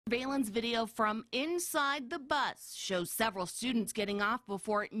Surveillance video from inside the bus shows several students getting off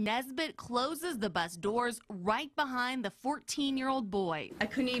before Naisbitt closes the bus doors right behind the 14-year-old boy. I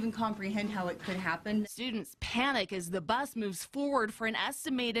couldn't even comprehend how it could happen. Students panic as the bus moves forward for an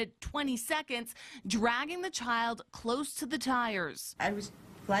estimated 20 seconds, dragging the child close to the tires. I was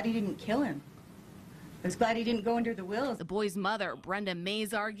glad he didn't kill him. I was glad he didn't go under the wheels. The boy's mother, Brenda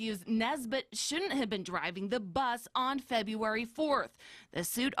Mays, argues Naisbitt shouldn't have been driving the bus on February 4th. The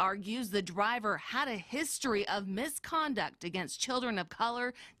suit argues the driver had a history of misconduct against children of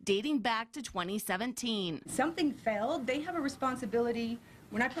color dating back to 2017. Something failed. They have a responsibility.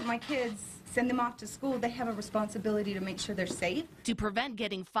 When I put my kids, send them off to school, they have a responsibility to make sure they're safe. To prevent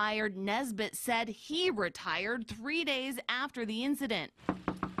getting fired, Naisbitt said he retired 3 days after the incident.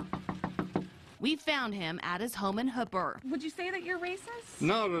 We found him at his home in Hooper. Would you say that you're racist?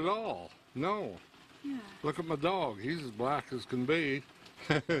 Not at all. No. Yeah. Look at my dog. He's as black as can be.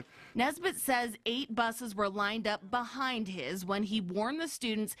 Naisbitt says 8 buses were lined up behind his when he warned the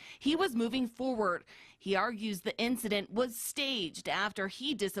students he was moving forward. He argues the incident was staged after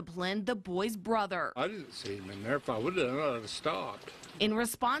he disciplined the boy's brother. I didn't see him in there. If I would have, I would have stopped. In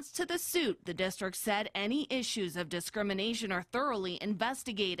response to the suit, the district said any issues of discrimination are thoroughly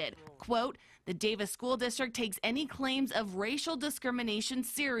investigated. Quote, the Davis School District takes any claims of racial discrimination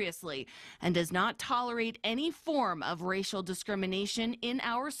seriously and does not tolerate any form of racial discrimination in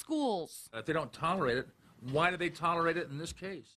our schools. If they don't tolerate it, why do they tolerate it in this case?